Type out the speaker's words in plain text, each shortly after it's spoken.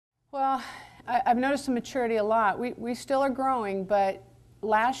Well, I've noticed the maturity a lot. We still are growing, but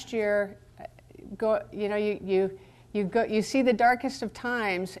last year, you see the darkest of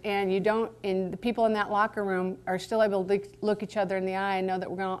times, and the people in that locker room are still able to look each other in the eye and know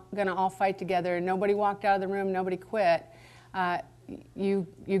that we're going to all fight together. Nobody walked out of the room, nobody quit. You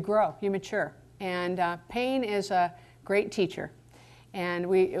grow, you mature, and pain is a great teacher. And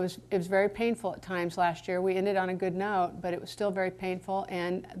it was very painful at times last year. We ended on a good note, but it was still very painful,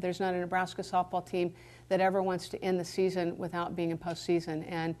 and there's not a Nebraska softball team that ever wants to end the season without being in postseason.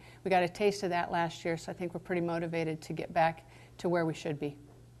 And we got a taste of that last year, so I think we're pretty motivated to get back to where we should be.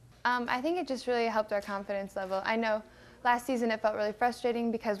 I think it just really helped our confidence level. I know last season it felt really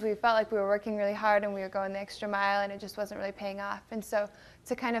frustrating because we felt like we were working really hard and we were going the extra mile, and it just wasn't really paying off. And so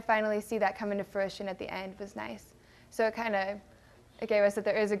to kind of finally see that come into fruition at the end was nice. So it gave us that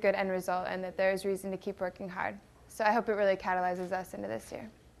there is a good end result and that there is reason to keep working hard. So I hope it really catalyzes us into this year.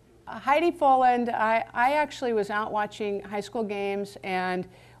 Heidi Foland, I actually was out watching high school games and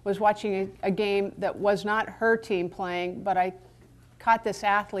was watching a game that was not her team playing, but I caught this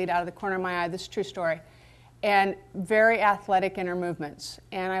athlete out of the corner of my eye. This is a true story. And very athletic in her movements.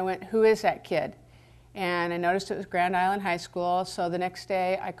 And I went, who is that kid? And I noticed it was Grand Island High School. So the next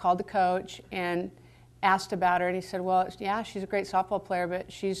day I called the coach and asked about her, and he said, well, yeah, she's a great softball player,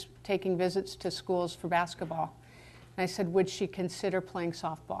 but she's taking visits to schools for basketball. And I said, would she consider playing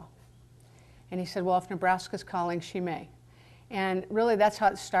softball? And he said, well, if Nebraska's calling, she may. And really, that's how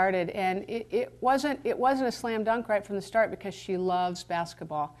it started. And it wasn't a slam dunk right from the start, because she loves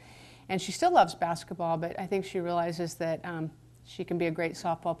basketball. And she still loves basketball, but I think she realizes that she can be a great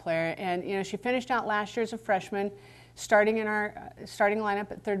softball player. And she finished out last year as a freshman, starting in our starting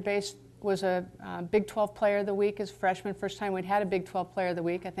lineup at third base. Was a Big 12 Player of the Week as a freshman. First time we'd had a Big 12 Player of the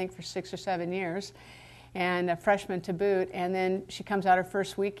Week, I think, for 6 or 7 years, and a freshman to boot. And then she comes out her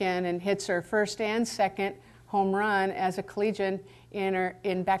first weekend and hits her first and second home run as a collegian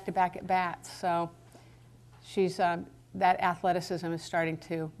in back-to-back at-bats. So she's that athleticism is starting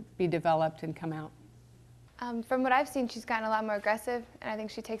to be developed and come out. From what I've seen, she's gotten a lot more aggressive, and I think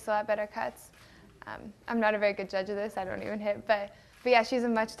she takes a lot better cuts. I'm not a very good judge of this. I don't even hit, but yeah, she's a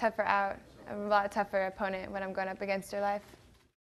much tougher out, a lot tougher opponent when I'm going up against her live.